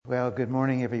Well, good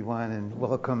morning, everyone, and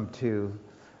welcome to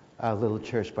Little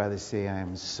Church by the Sea. I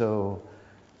am so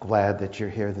glad that you're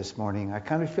here this morning. I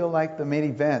kind of feel like the main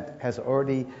event has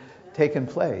already taken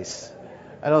place.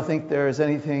 I don't think there is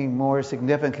anything more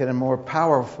significant and more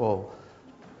powerful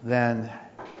than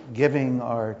giving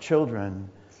our children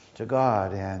to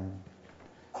God and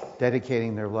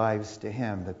dedicating their lives to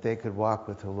Him, that they could walk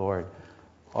with the Lord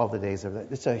all the days of it.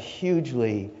 It's a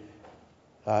hugely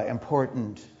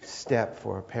important step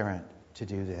for a parent to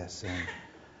do this.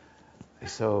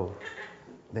 And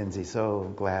Lindsay,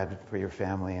 so glad for your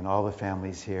family and all the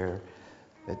families here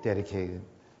that dedicated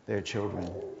their children.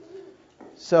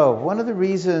 So one of the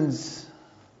reasons,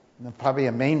 probably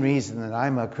a main reason that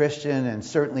I'm a Christian and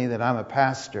certainly that I'm a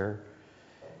pastor,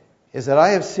 is that I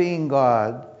have seen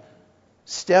God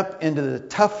step into the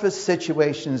toughest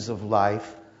situations of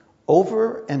life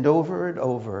over and over and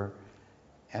over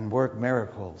and work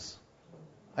miracles.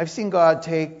 I've seen God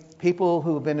take people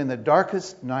who have been in the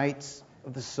darkest nights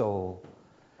of the soul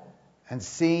and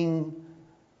seeing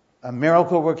a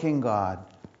miracle-working God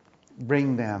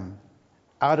bring them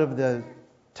out of the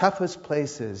toughest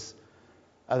places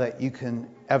that you can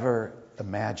ever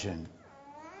imagine.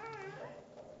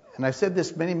 And I've said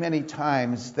this many, many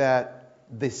times that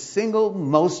the single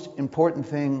most important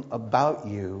thing about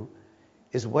you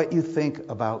is what you think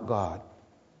about God.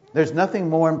 There's nothing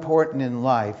more important in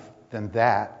life than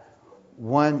that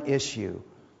one issue.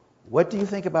 What do you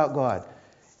think about God?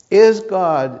 Is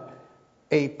God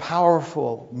a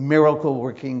powerful,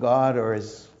 miracle-working God, or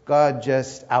is God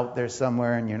just out there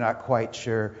somewhere and you're not quite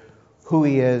sure who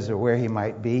He is or where He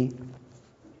might be?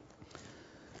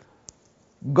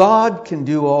 God can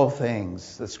do all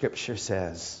things, the Scripture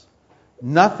says.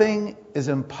 Nothing is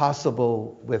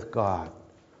impossible with God.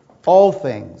 All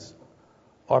things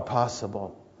are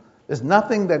possible. There's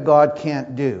nothing that God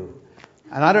can't do.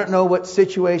 And I don't know what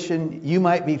situation you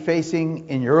might be facing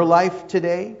in your life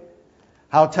today,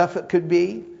 how tough it could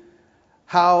be,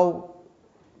 how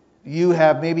you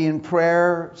have maybe in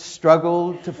prayer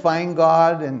struggled to find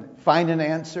God and find an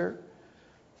answer.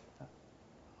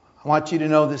 I want you to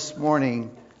know this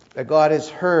morning that God has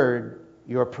heard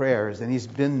your prayers and He's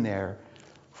been there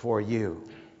for you.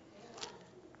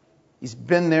 He's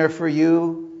been there for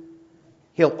you.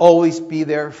 He'll always be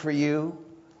there for you.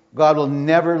 God will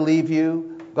never leave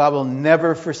you. God will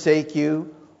never forsake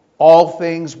you. All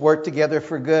things work together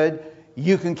for good.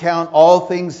 You can count all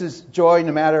things as joy,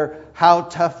 no matter how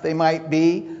tough they might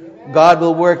be. God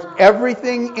will work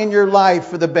everything in your life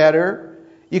for the better.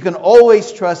 You can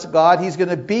always trust God. He's going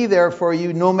to be there for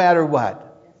you no matter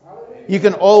what. You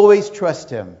can always trust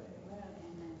Him.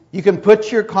 You can put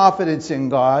your confidence in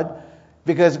God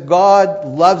because God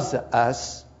loves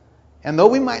us. And though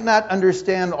we might not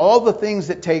understand all the things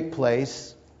that take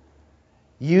place,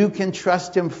 you can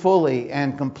trust Him fully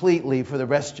and completely for the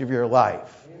rest of your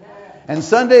life. And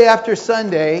Sunday after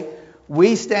Sunday,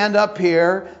 we stand up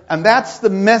here, and that's the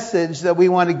message that we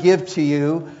want to give to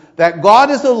you, that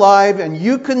God is alive and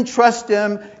you can trust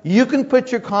Him, you can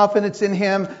put your confidence in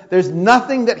Him. There's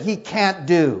nothing that He can't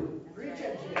do.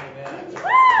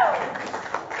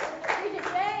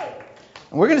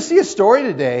 And we're going to see a story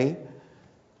today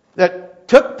that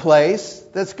took place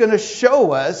that's going to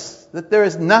show us that there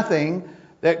is nothing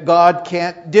that God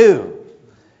can't do.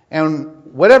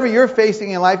 And whatever you're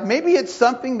facing in life, maybe it's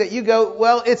something that you go,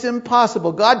 well, it's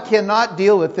impossible. God cannot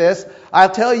deal with this. I'll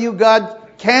tell you,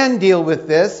 God can deal with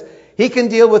this. He can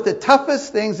deal with the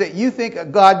toughest things that you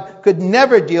think God could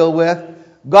never deal with.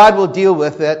 God will deal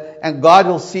with it, and God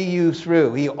will see you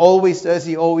through. He always does.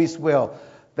 He always will.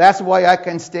 That's why I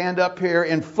can stand up here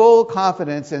in full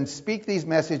confidence and speak these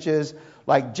messages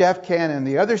like Jeff can and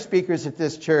the other speakers at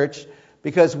this church,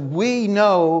 because we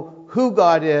know who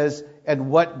God is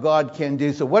and what God can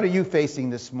do. So what are you facing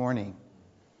this morning?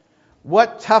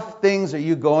 What tough things are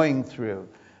you going through?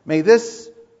 May this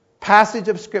passage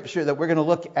of Scripture that we're going to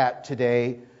look at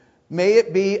today, may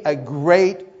it be a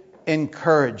great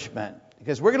encouragement.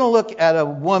 Because we're going to look at a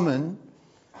woman,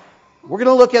 we're going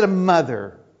to look at a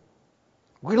mother,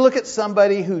 we're going to look at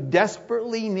somebody who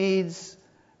desperately needs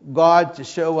God to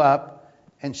show up,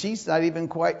 and she's not even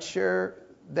quite sure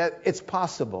that it's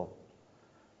possible.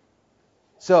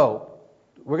 So,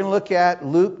 we're going to look at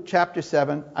Luke chapter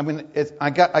 7.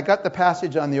 I got the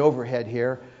passage on the overhead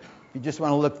here. If you just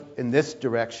want to look in this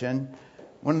direction.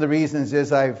 One of the reasons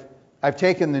is I've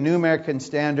taken the New American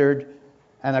Standard,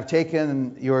 and I've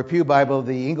taken your Pew Bible,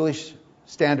 the English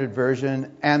Standard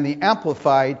Version, and the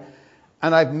Amplified,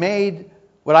 and I've made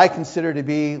what I consider to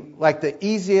be like the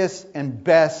easiest and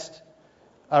best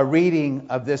reading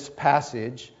of this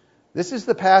passage. This is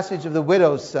the passage of the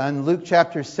widow's son, Luke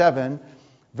chapter 7,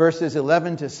 verses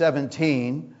 11 to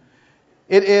 17.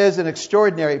 It is an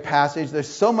extraordinary passage. There's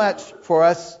so much for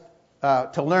us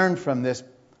to learn from this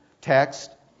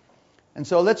text. And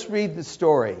so let's read the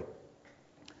story.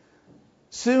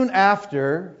 Soon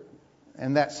after,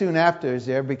 and that soon after is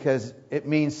there because it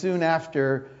means soon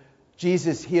after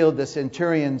Jesus healed the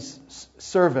centurion's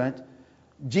servant,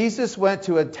 Jesus went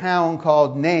to a town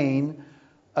called Nain,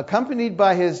 accompanied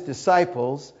by his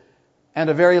disciples and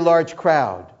a very large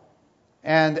crowd.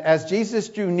 And as Jesus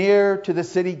drew near to the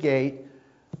city gate,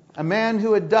 a man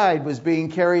who had died was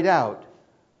being carried out,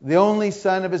 the only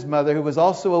son of his mother, who was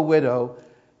also a widow,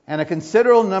 and a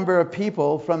considerable number of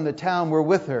people from the town were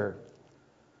with her.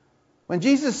 When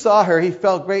Jesus saw her, he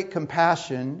felt great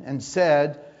compassion and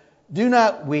said, "Do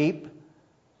not weep."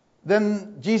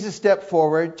 Then Jesus stepped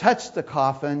forward, touched the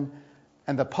coffin,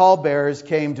 and the pallbearers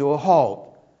came to a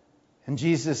halt. And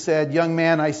Jesus said, "Young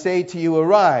man, I say to you,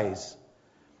 arise."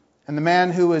 And the man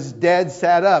who was dead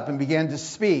sat up and began to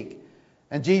speak.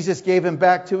 And Jesus gave him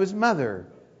back to his mother.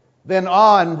 Then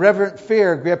awe and reverent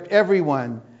fear gripped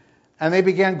everyone. And they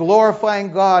began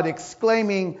glorifying God,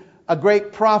 exclaiming, "A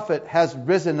great prophet has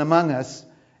risen among us,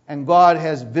 and God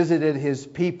has visited his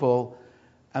people."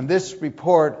 And this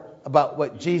report about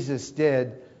what Jesus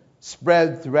did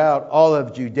spread throughout all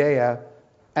of Judea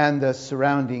and the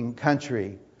surrounding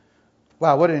country.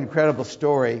 Wow, what an incredible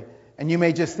story. And you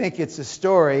may just think it's a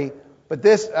story, but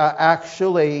this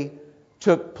actually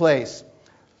took place.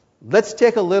 Let's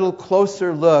take a little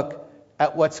closer look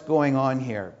at what's going on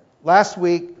here. Last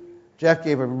week, Jeff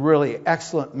gave a really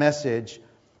excellent message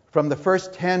from the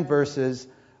first 10 verses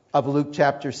of Luke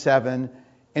chapter 7,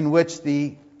 in which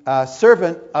the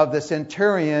servant of the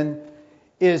centurion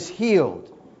is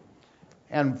healed.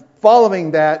 And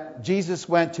following that, Jesus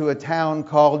went to a town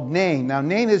called Nain. Now,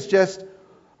 Nain is just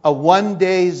a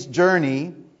one-day's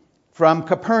journey from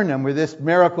Capernaum, where this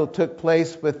miracle took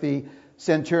place with the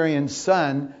centurion's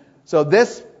son. So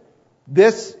this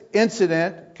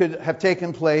incident could have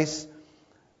taken place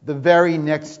the very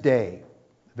next day.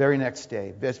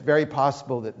 It's very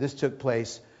possible that this took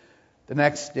place the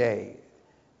next day.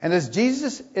 And as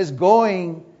Jesus is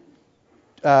going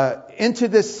into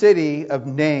this city of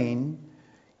Nain,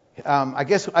 I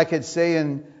guess I could say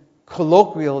in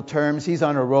colloquial terms, he's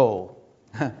on a roll.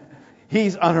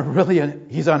 He's on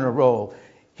a roll.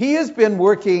 He has been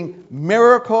working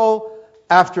miracle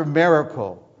after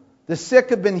miracle. The sick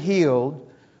have been healed.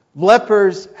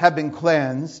 Lepers have been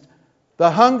cleansed.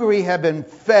 The hungry have been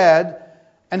fed.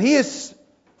 And he is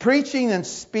preaching and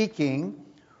speaking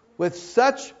with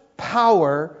such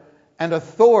power and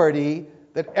authority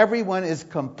that everyone is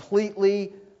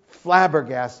completely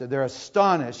flabbergasted. They're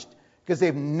astonished because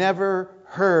they've never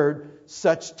heard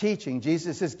such teaching.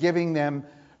 Jesus is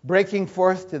breaking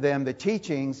forth to them the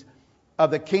teachings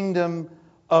of the kingdom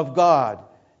of God.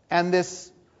 And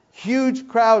this huge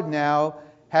crowd now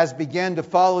has begun to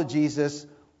follow Jesus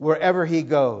wherever he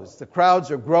goes. The crowds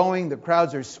are growing, the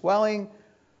crowds are swelling.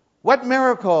 What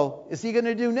miracle is he going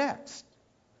to do next?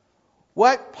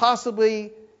 What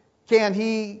possibly can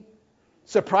he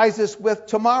surprise us with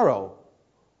tomorrow?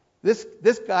 This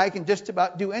guy can just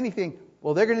about do anything.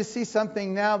 Well, they're going to see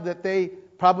something now that they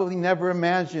probably never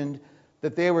imagined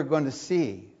that they were going to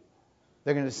see.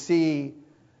 They're going to see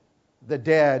the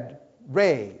dead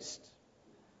raised.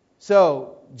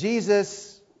 So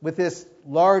Jesus, with this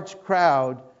large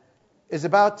crowd, is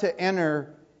about to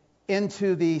enter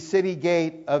into the city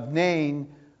gate of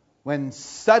Nain when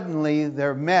suddenly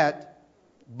they're met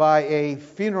by a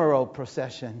funeral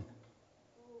procession.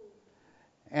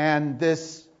 And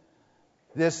this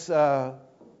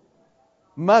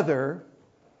mother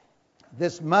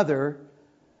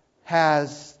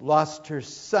has lost her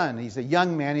son. He's a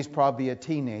young man. He's probably a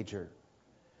teenager.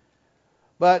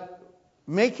 But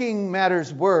making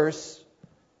matters worse,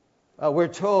 we're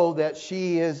told that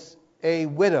she is a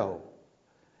widow.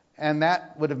 And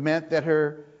that would have meant that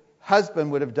her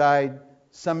husband would have died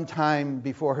sometime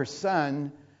before her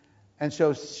son. And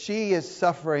so she is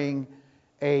suffering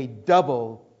a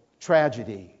double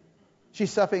tragedy.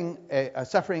 She's suffering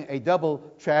a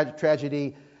double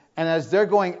tragedy. And as they're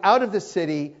going out of the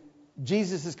city,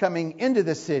 Jesus is coming into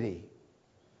the city.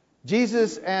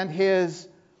 Jesus and his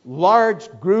large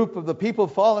group of the people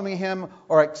following him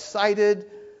are excited.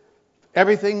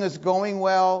 Everything is going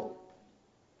well.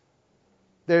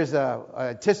 There's a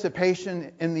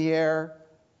anticipation in the air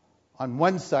on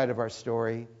one side of our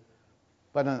story.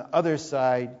 But on the other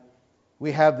side,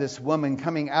 we have this woman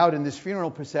coming out in this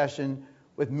funeral procession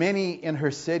with many in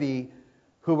her city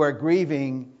who are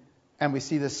grieving, and we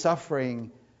see the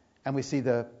suffering and we see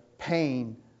the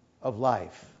pain of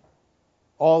life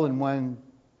all in one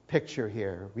picture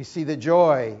here. We see the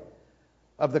joy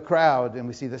of the crowd and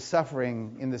we see the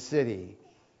suffering in the city.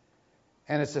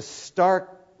 And it's a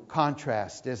stark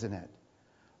contrast, isn't it?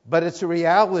 But it's a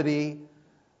reality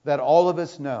that all of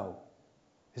us know.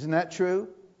 Isn't that true?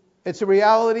 It's a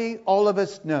reality all of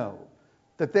us know.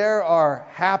 That there are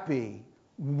happy,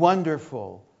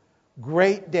 wonderful,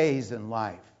 great days in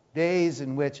life. Days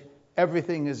in which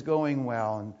everything is going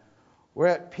well and we're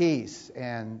at peace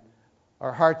and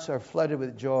our hearts are flooded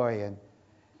with joy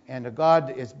and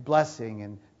God is blessing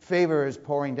and favor is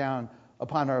pouring down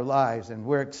upon our lives and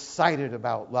we're excited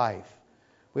about life.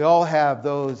 We all have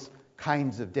those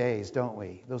kinds of days, don't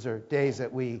we? Those are days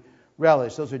that we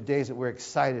relish. Those are days that we're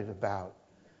excited about.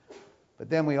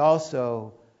 But then we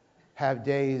also have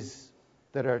days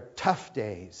that are tough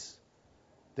days.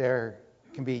 There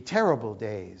can be terrible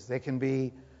days. They can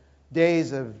be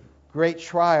days of great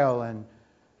trial and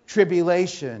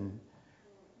tribulation.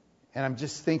 And I'm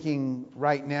just thinking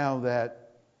right now that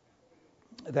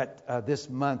this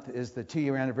month is the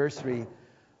 2-year anniversary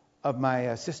of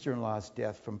my sister-in-law's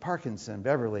death from Parkinson,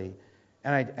 Beverly.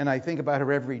 And I think about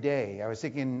her every day. I was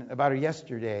thinking about her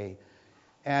yesterday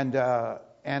and how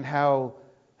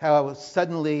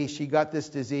suddenly she got this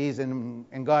disease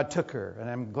and God took her. And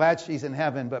I'm glad she's in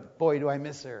heaven, but boy, do I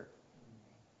miss her.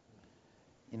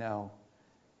 You know,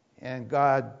 and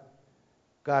God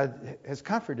has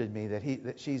comforted me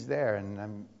that she's there, and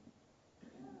I'm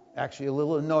actually a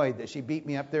little annoyed that she beat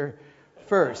me up there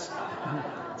first,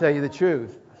 to tell you the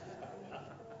truth.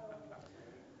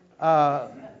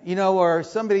 You know, or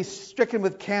somebody's stricken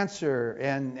with cancer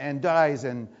and dies,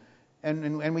 and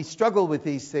we struggle with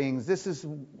these things. This is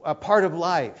a part of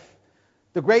life,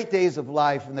 the great days of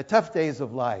life and the tough days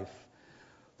of life.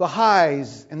 The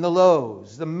highs and the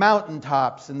lows, the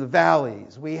mountaintops and the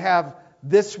valleys. We have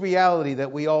this reality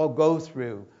that we all go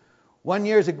through. One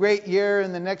year is a great year,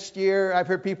 and the next year, I've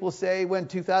heard people say when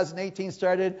 2018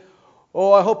 started,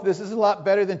 oh, I hope this is a lot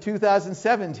better than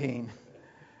 2017.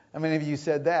 How many of you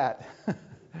said that?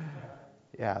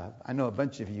 Yeah, I know a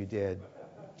bunch of you did.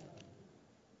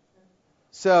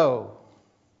 So,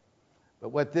 but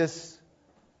what this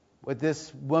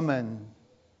woman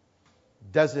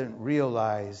doesn't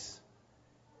realize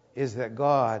is that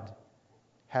God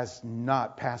has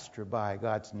not passed her by.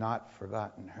 God's not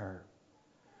forgotten her.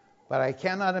 But I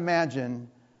cannot imagine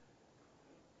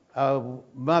a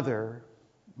mother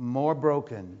more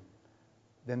broken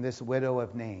than this widow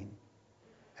of Nain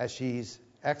as she's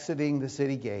exiting the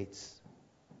city gates,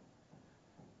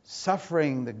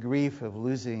 suffering the grief of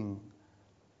losing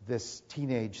this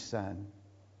teenage son,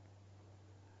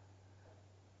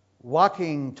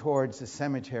 walking towards the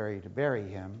cemetery to bury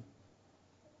him,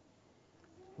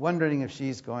 wondering if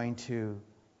she's going to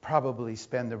probably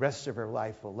spend the rest of her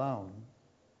life alone,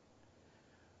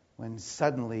 when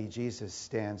suddenly Jesus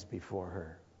stands before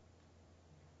her.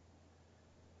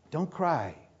 Don't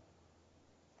cry.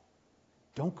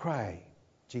 Don't cry,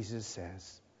 Jesus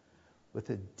says, with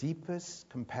the deepest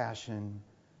compassion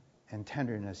and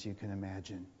tenderness you can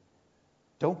imagine.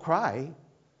 Don't cry.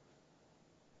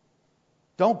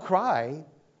 Don't cry.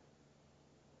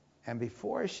 And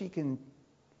before she can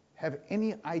have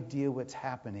any idea what's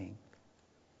happening,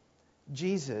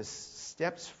 Jesus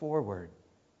steps forward.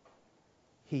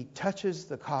 He touches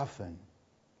the coffin.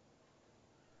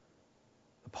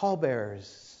 The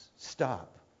pallbearers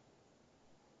stop.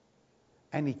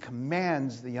 And he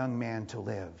commands the young man to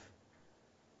live.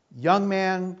 Young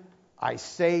man, I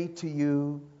say to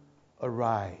you,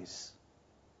 arise.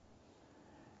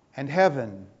 And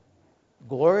heaven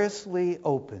gloriously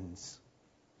opens,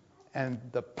 and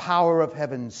the power of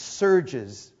heaven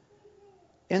surges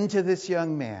into this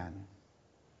young man,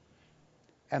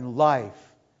 and life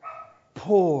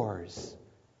pours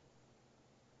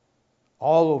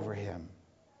all over him,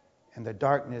 and the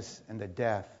darkness and the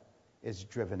death is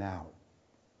driven out.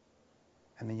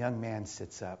 And the young man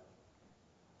sits up.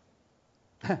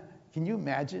 Can you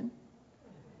imagine?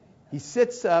 He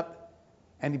sits up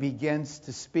and he begins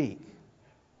to speak.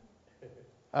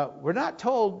 We're not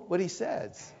told what he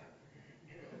says.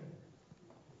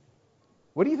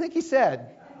 What do you think he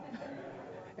said?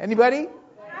 Anybody?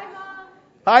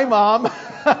 Hi, Mom.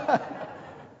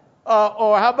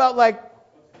 Or how about like,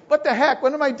 what the heck?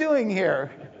 What am I doing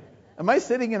here? Am I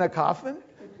sitting in a coffin?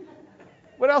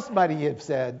 What else might he have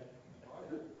said?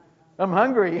 I'm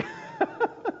hungry.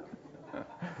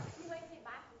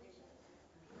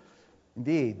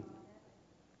 Indeed.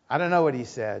 I don't know what he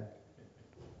said.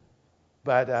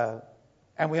 But,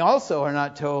 and we also are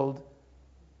not told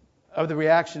of the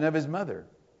reaction of his mother,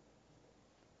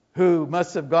 who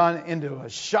must have gone into a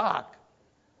shock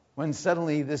when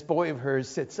suddenly this boy of hers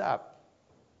sits up.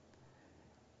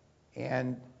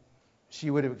 And she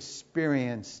would have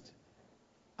experienced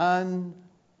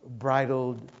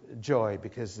unbridled joy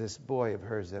because this boy of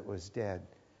hers that was dead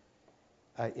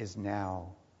is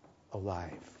now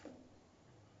alive.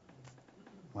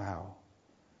 Wow.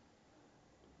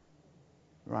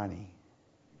 Ronnie.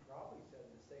 He probably said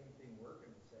the same thing we're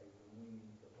going to say when we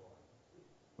meet the Lord.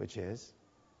 Which is?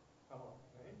 Oh,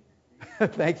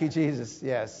 thank you. Thank you, Jesus.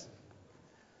 Yes.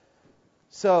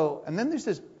 So, and then there's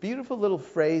this beautiful little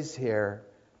phrase here,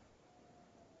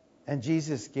 and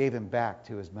Jesus gave him back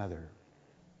to his mother.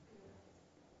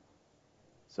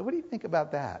 So what do you think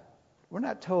about that? We're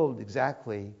not told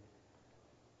exactly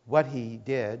what he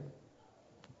did.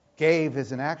 Gave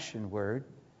is an action word.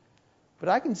 But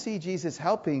I can see Jesus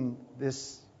helping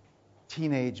this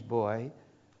teenage boy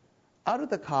out of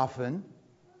the coffin,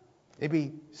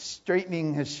 maybe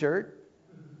straightening his shirt,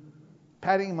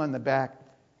 patting him on the back,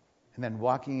 and then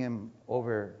walking him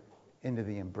over into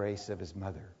the embrace of his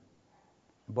mother.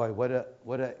 Boy, what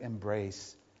a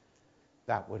embrace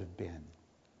that would have been.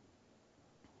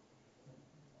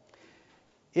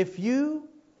 If you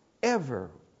ever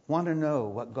want to know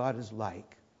what God is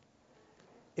like,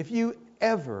 if you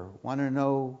ever want to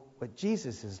know what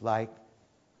Jesus is like,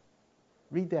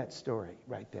 read that story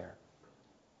right there.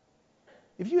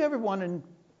 If you ever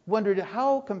wondered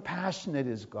how compassionate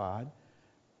is God,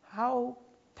 how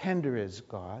tender is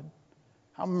God,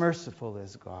 how merciful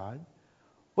is God,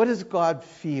 what does God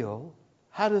feel,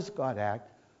 how does God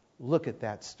act, look at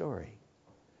that story.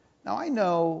 Now I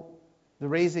know the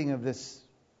raising of this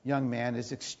young man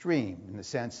is extreme in the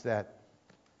sense that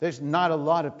there's not a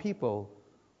lot of people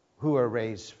who are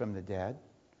raised from the dead.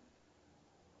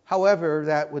 However,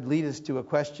 that would lead us to a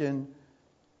question,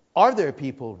 are there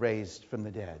people raised from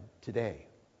the dead today?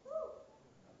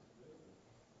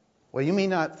 Well, you may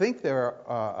not think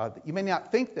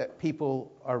that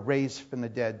people are raised from the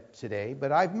dead today,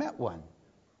 but I've met one.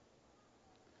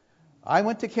 I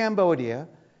went to Cambodia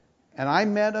and I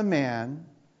met a man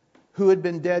who had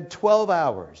been dead 12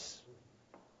 hours.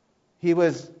 He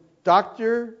was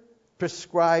doctor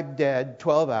prescribed dead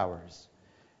 12 hours.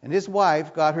 And his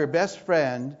wife got her best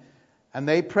friend and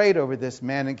they prayed over this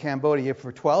man in Cambodia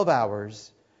for 12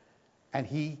 hours and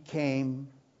he came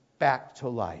back to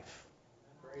life.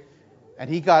 And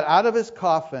he got out of his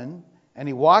coffin and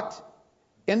he walked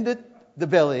into the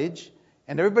village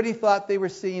and everybody thought they were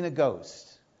seeing a ghost.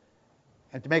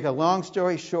 And to make a long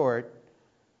story short,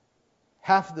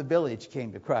 half of the village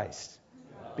came to Christ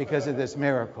because of this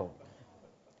miracle.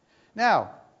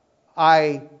 Now,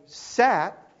 I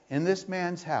sat in this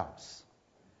man's house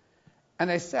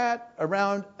and I sat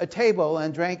around a table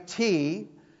and drank tea,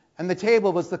 and the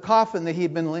table was the coffin that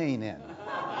he'd been laying in.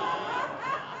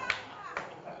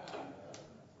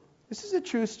 This is a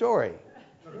true story.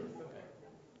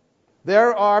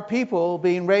 There are people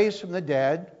being raised from the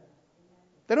dead.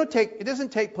 It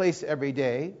doesn't take place every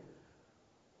day.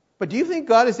 But do you think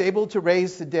God is able to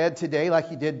raise the dead today like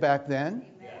he did back then?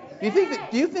 Yes.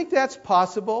 Do you think that's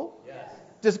possible? Yes.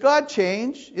 Does God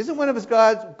change? Isn't one of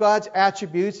God's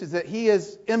attributes is that he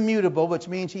is immutable, which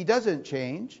means he doesn't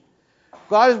change?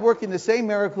 God is working the same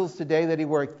miracles today that he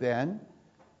worked then.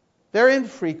 They're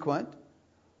infrequent.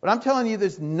 But I'm telling you,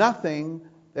 there's nothing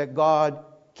that God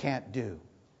can't do.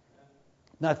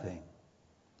 Nothing.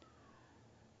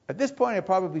 At this point, I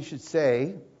probably should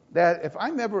say that if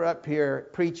I'm ever up here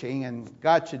preaching and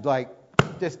God should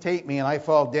just take me and I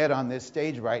fall dead on this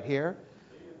stage right here,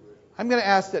 I'm going to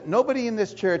ask that nobody in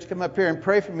this church come up here and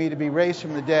pray for me to be raised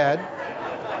from the dead,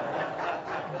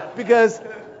 because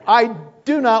I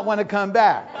do not want to come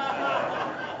back.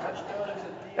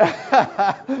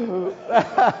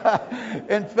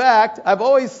 In fact, I've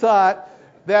always thought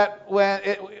that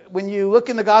when you look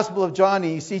in the Gospel of John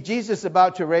and you see Jesus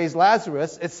about to raise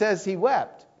Lazarus, it says he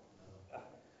wept.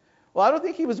 Well, I don't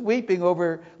think he was weeping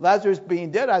over Lazarus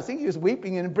being dead. I think he was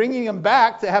weeping and bringing him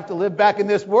back to have to live back in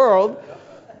this world.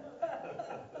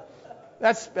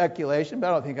 That's speculation, but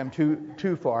I don't think I'm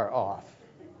too far off.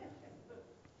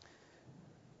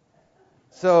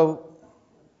 So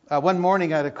one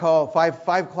morning I got a call, 5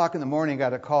 o'clock in the morning, I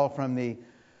got a call from the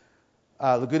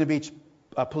Laguna Beach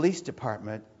Police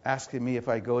Department asking me if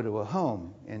I'd go to a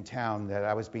home in town that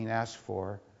I was being asked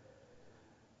for,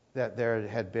 that there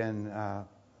had been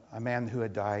a man who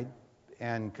had died,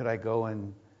 and could I go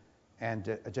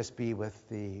and just be with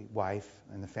the wife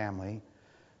and the family.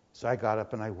 So I got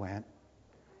up and I went.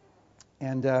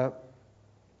 And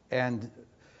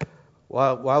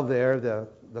while there, the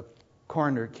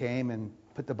coroner came and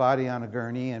put the body on a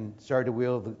gurney and started to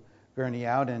wheel the gurney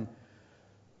out. And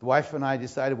the wife and I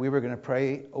decided we were going to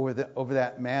pray over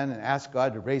that man and ask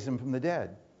God to raise him from the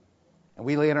dead. And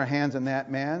we laid our hands on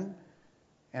that man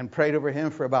and prayed over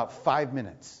him for about 5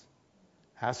 minutes,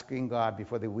 asking God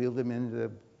before they wheeled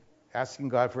him asking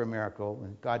God for a miracle,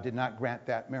 and God did not grant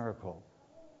that miracle.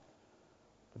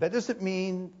 But that doesn't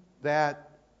mean that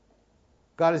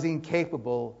God is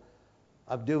incapable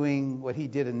of doing what he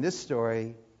did in this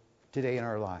story today in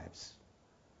our lives.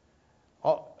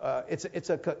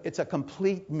 It's a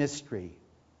complete mystery.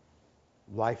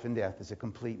 Life and death is a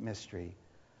complete mystery.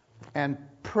 And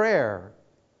prayer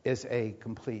is a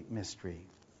complete mystery.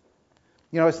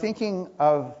 I was thinking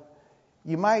of,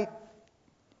 I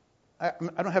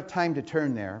don't have time to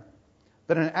turn there,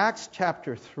 but in Acts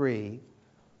chapter 3,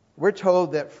 we're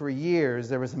told that for years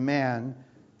there was a man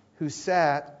who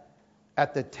sat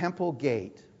at the temple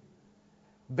gate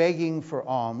begging for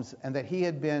alms, and that he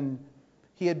had been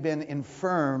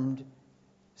infirmed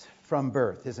from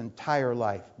birth his entire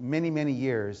life. Many, many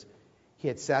years he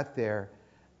had sat there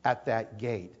at that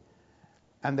gate.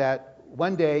 And that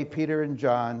one day Peter and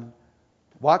John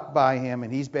walked by him,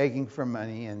 and he's begging for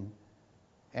money,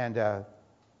 and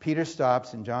Peter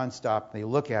stops and John stops. They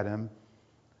look at him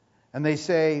and they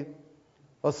say,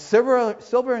 well,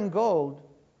 silver and gold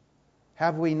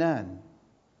have we none,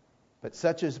 but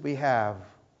such as we have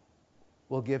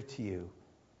we'll give to you.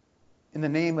 In the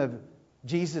name of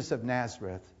Jesus of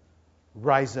Nazareth,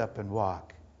 rise up and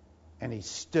walk. And he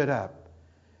stood up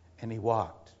and he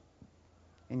walked.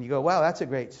 And you go, wow, that's a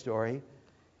great story.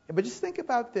 But just think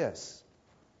about this.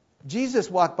 Jesus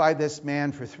walked by this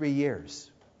man for 3 years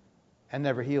and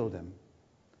never healed him.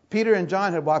 Peter and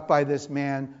John had walked by this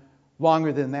man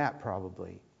longer than that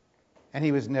probably, and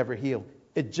he was never healed.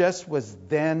 It just was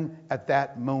then, at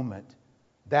that moment,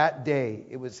 that day,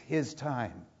 it was his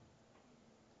time.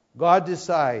 God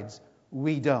decides,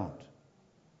 we don't.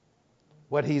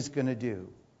 What he's going to do,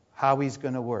 how he's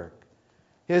going to work.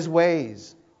 His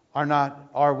ways are not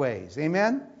our ways.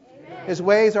 Amen? Amen? His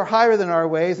ways are higher than our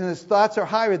ways, and his thoughts are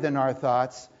higher than our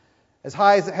thoughts. As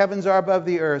high as the heavens are above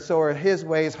the earth, so are his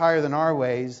ways higher than our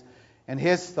ways, and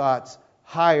his thoughts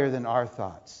higher than our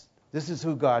thoughts. This is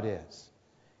who God is.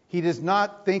 He does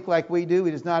not think like we do.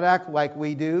 He does not act like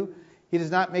we do. He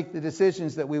does not make the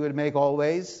decisions that we would make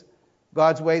always.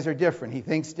 God's ways are different. He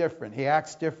thinks different. He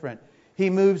acts different. He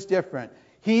moves different.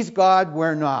 He's God,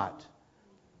 we're not.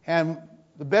 And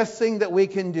the best thing that we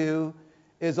can do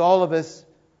is all of us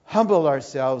humble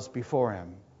ourselves before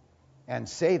him and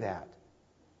say that.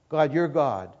 God, you're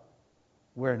God,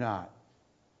 we're not.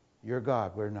 You're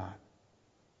God, we're not.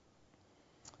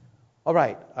 All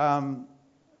right.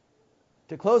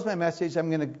 To close my message, I'm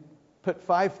going to put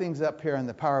 5 things up here on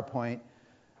the PowerPoint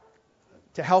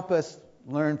to help us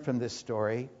learn from this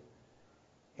story.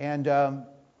 And I've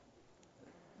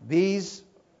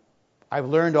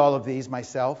learned all of these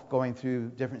myself, going through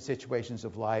different situations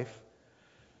of life.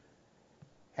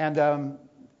 And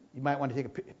you might want to take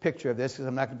a picture of this, because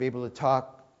I'm not going to be able to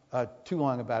talk too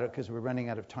long about it, because we're running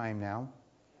out of time now.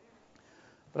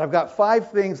 But I've got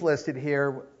 5 things listed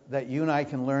here that you and I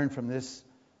can learn from this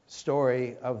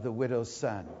story of the widow's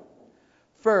son.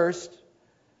 First,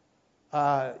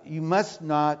 you must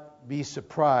not be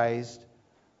surprised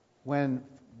when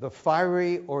the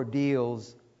fiery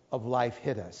ordeals of life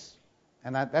hit us.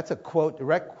 And that's a quote,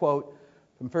 direct quote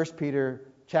from 1 Peter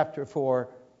chapter 4,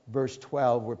 verse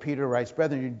 12, where Peter writes,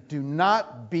 "Brethren, do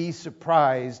not be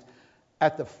surprised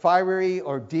at the fiery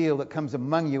ordeal that comes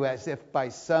among you as if by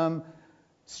some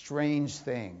strange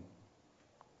thing."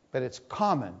 But it's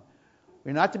common.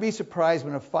 We're not to be surprised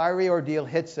when a fiery ordeal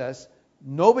hits us.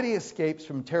 Nobody escapes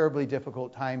from terribly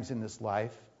difficult times in this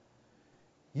life.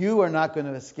 You are not going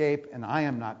to escape, and I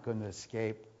am not going to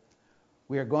escape.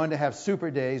 We are going to have super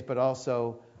days, but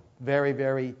also very,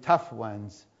 very tough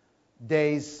ones.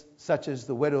 Days such as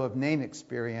the widow of Nain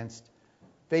experienced,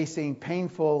 facing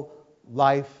painful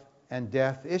life and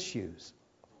death issues.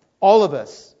 All of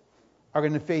us are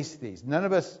going to face these. None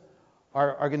of us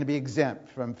are going to be exempt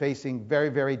from facing very,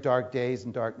 very dark days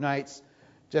and dark nights,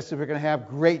 just as we're going to have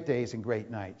great days and great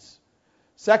nights.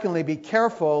 Secondly, be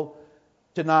careful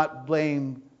to not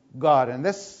blame God. And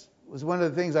this was one of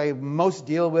the things I most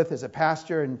deal with as a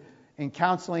pastor and in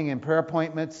counseling and prayer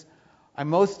appointments. I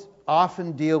most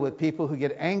often deal with people who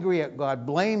get angry at God,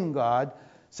 blame God,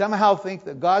 somehow think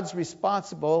that God's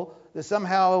responsible, that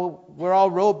somehow we're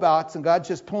all robots and God's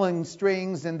just pulling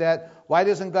strings, and that why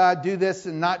doesn't God do this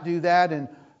and not do that, and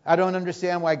I don't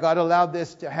understand why God allowed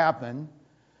this to happen.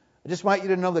 I just want you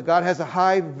to know that God has a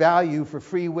high value for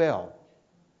free will.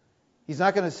 He's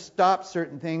not going to stop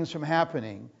certain things from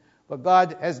happening. But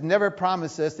God has never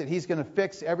promised us that he's going to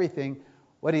fix everything.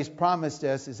 What he's promised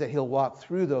us is that he'll walk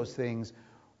through those things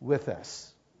with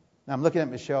us. Now I'm looking at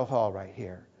Michelle Hall right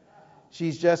here.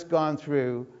 she's just gone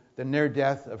through the near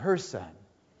death of her son.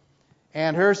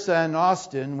 And her son,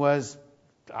 Austin,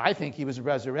 I think he was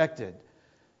resurrected.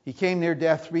 He came near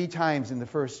death 3 times in the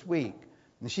first week.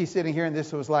 And she's sitting here, and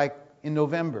this was like in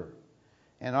November.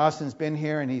 And Austin's been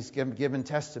here, and he's given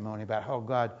testimony about how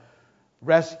God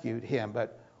rescued him.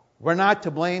 But we're not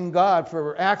to blame God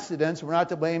for accidents. We're not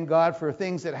to blame God for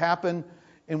things that happen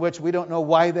in which we don't know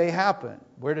why they happen.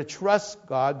 We're to trust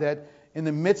God that in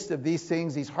the midst of these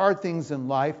things, these hard things in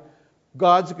life,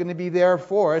 God's going to be there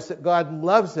for us, that God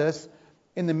loves us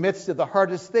in the midst of the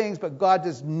hardest things, but God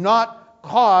does not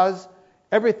cause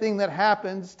everything that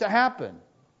happens to happen.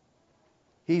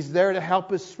 He's there to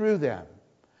help us through them.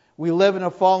 We live in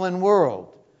a fallen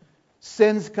world.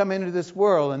 Sins come into this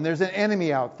world, and there's an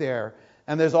enemy out there,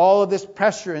 and there's all of this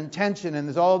pressure and tension, and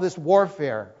there's all of this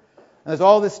warfare, and there's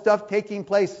all this stuff taking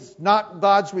place. It's not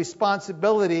God's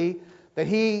responsibility that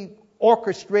He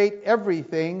orchestrate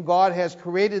everything. God has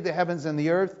created the heavens and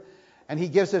the earth, and He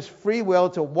gives us free will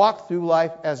to walk through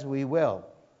life as we will.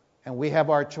 And we have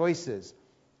our choices,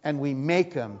 and we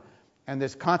make them, and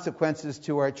there's consequences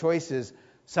to our choices,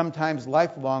 sometimes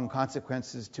lifelong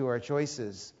consequences to our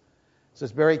choices. So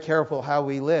it's very careful how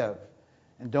we live.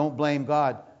 And don't blame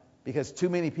God, because too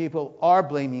many people are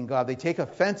blaming God. They take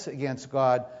offense against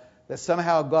God, that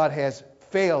somehow God has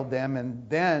failed them, and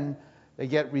then they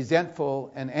get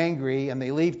resentful and angry, and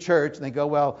they leave church, and they go,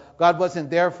 well, God wasn't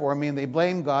there for me, and they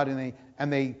blame God,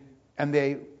 and they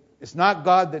it's not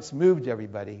God that's moved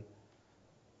everybody.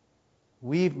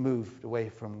 We've moved away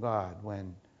from God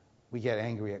when we get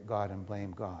angry at God and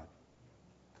blame God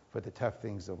for the tough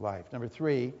things of life. Number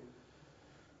 3,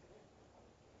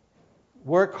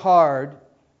 work hard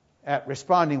at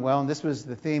responding well, and this was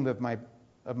the theme of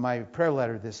my prayer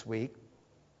letter this week,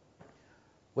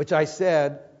 which I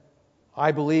said,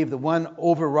 I believe the one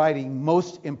overriding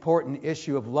most important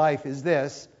issue of life is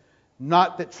this: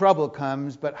 not that trouble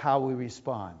comes, but how we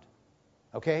respond.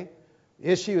 Okay?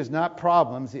 The issue is not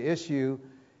problems. The issue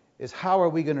is how are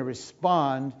we going to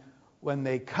respond when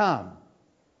they come.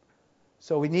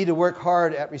 So we need to work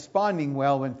hard at responding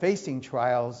well when facing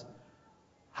trials.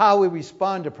 How we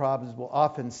respond to problems will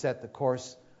often set the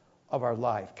course of our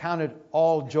life. Count it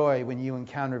all joy when you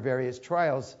encounter various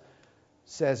trials,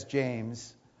 says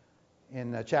James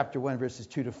in chapter 1, verses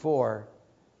 2 to 4.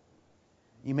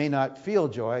 You may not feel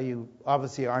joy. You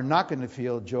obviously are not going to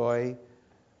feel joy.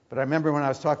 But I remember when I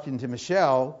was talking to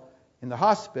Michelle in the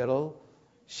hospital,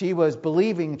 she was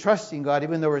believing, trusting God,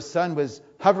 even though her son was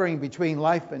hovering between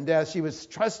life and death. She was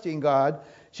trusting God.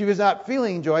 She was not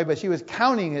feeling joy, but she was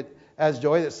counting it as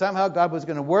joy, that somehow God was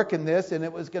going to work in this and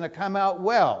it was going to come out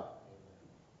well.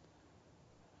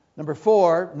 Number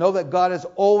 4, know that God is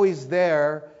always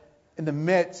there in the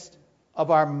midst of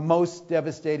our most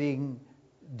devastating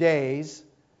days.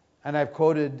 And I've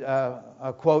quoted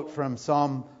a quote from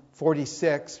Psalm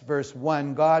 46, verse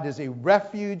 1. God is a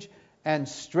refuge and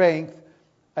strength,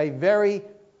 a very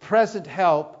present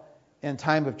help in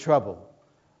time of trouble.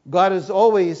 God is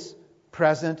always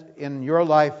present in your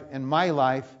life and my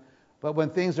life, but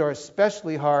when things are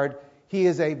especially hard, He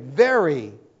is a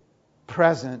very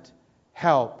present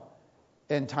help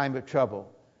in time of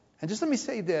trouble. And just let me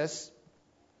say this.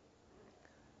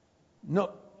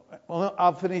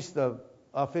 I'll finish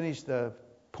the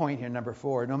point here, number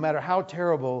 4. No matter how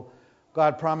terrible,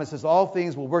 God promises all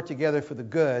things will work together for the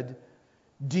good.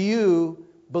 Do you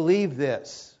believe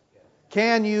this?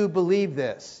 Can you believe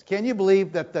this? Can you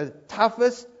believe that the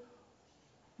toughest,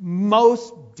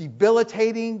 most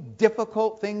debilitating,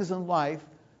 difficult things in life,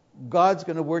 God's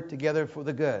going to work together for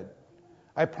the good?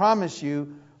 I promise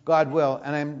you, God will.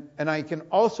 And I can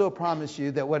also promise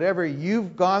you that whatever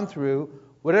you've gone through,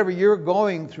 whatever you're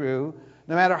going through,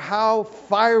 no matter how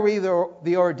fiery the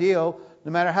ordeal,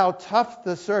 no matter how tough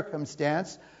the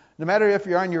circumstance, no matter if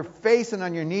you're on your face and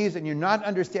on your knees and you're not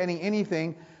understanding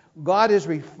anything, God is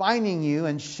refining you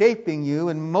and shaping you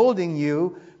and molding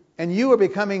you, and you are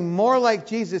becoming more like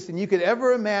Jesus than you could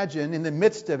ever imagine in the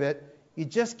midst of it. You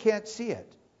just can't see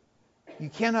it. You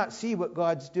cannot see what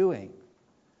God's doing.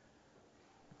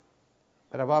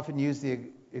 But I've often used the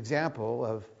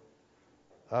example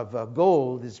of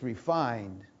gold is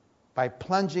refined by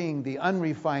plunging the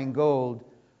unrefined gold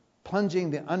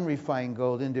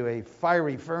into a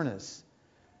fiery furnace,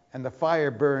 and the fire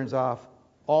burns off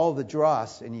all the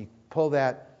dross, and you pull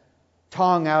that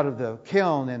tongue out of the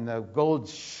kiln, and the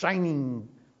gold's shining,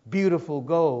 beautiful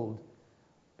gold.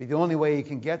 But the only way you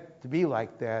can get to be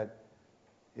like that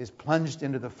is plunged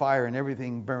into the fire and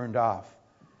everything burned off.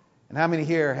 And how many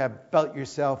here have felt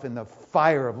yourself in the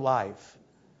fire of life?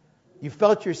 You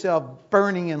felt yourself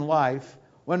burning in life,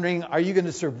 wondering, are you going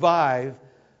to survive?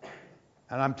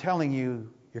 And I'm telling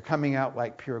you, you're coming out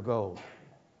like pure gold.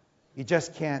 You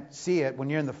just can't see it. When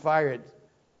you're in the fire, it's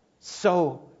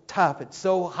so tough, it's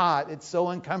so hot, it's so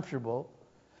uncomfortable.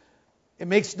 It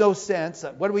makes no sense.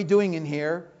 What are we doing in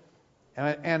here?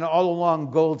 And all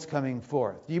along, gold's coming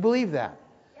forth. Do you believe that?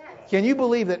 Yes. Can you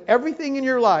believe that everything in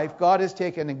your life, God has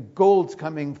taken and gold's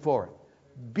coming forth?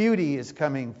 Beauty is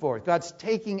coming forth. God's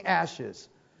taking ashes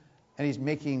and He's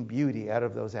making beauty out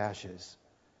of those ashes.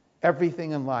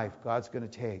 Everything in life, God's going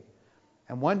to take.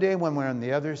 And one day when we're on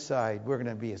the other side, we're going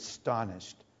to be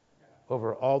astonished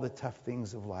over all the tough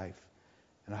things of life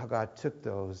and how God took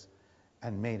those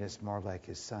and made us more like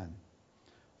His Son.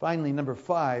 Finally, number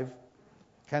 5,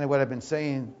 kind of what I've been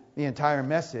saying the entire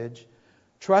message,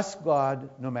 trust God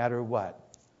no matter what.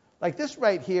 Like this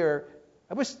right here,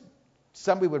 I wish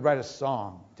somebody would write a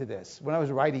song to this. When I was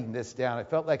writing this down, I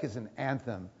felt like it's an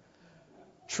anthem.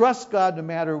 Trust God no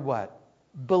matter what.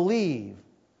 Believe.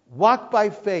 Walk by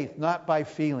faith, not by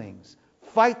feelings.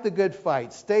 Fight the good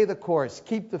fight. Stay the course.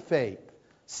 Keep the faith.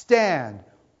 Stand.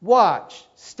 Watch.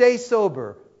 Stay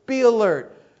sober. Be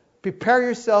alert. Prepare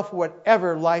yourself for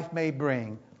whatever life may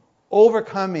bring.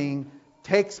 Overcoming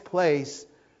takes place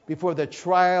before the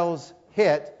trials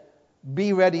hit.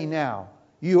 Be ready now.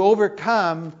 You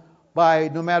overcome by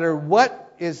no matter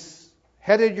what is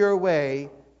headed your way,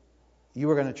 you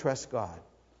are going to trust God.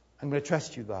 I'm going to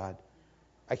trust you, God.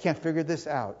 I can't figure this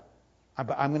out,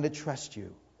 but I'm going to trust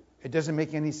you. It doesn't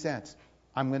make any sense.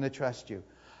 I'm going to trust you.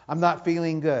 I'm not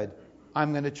feeling good.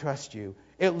 I'm going to trust you.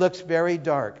 It looks very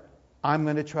dark. I'm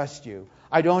going to trust you.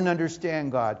 I don't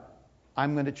understand, God.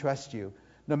 I'm going to trust you.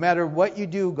 No matter what you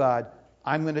do, God,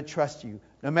 I'm going to trust you.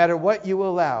 No matter what you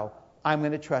allow, I'm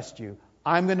going to trust you.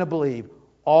 I'm going to believe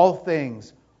all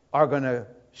things are going to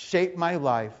shape my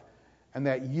life and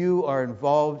that you are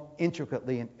involved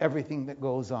intricately in everything that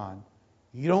goes on.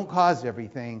 You don't cause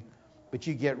everything, but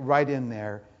you get right in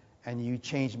there and you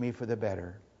change me for the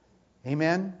better.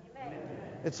 Amen? Amen.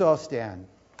 Let's all stand.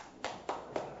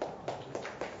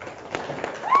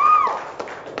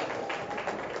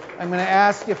 I'm going to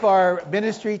ask if our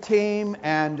ministry team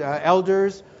and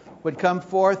elders would come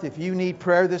forth. If you need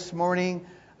prayer this morning,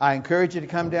 I encourage you to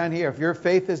come down here. If your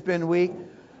faith has been weak,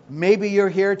 maybe you're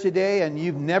here today and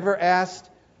you've never asked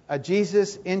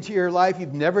Jesus into your life.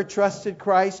 You've never trusted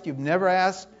Christ. You've never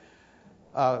asked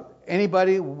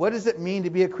anybody, what does it mean to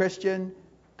be a Christian?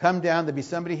 Come down. There'll be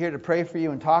somebody here to pray for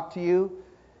you and talk to you.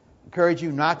 Encourage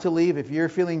you not to leave. If you're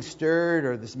feeling stirred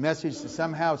or this message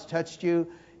somehow has touched you,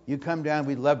 you come down.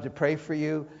 We'd love to pray for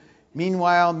you.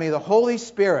 Meanwhile, may the Holy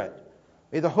Spirit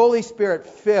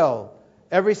fill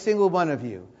every single one of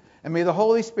you. And may the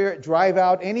Holy Spirit drive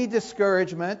out any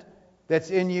discouragement that's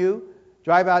in you.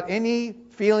 Drive out any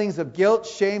feelings of guilt,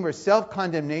 shame, or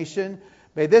self-condemnation.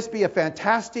 May this be a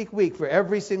fantastic week for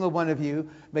every single one of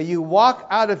you. May you walk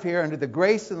out of here under the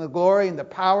grace and the glory and the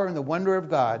power and the wonder of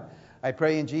God. I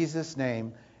pray in Jesus'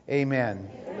 name, amen.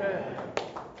 Amen.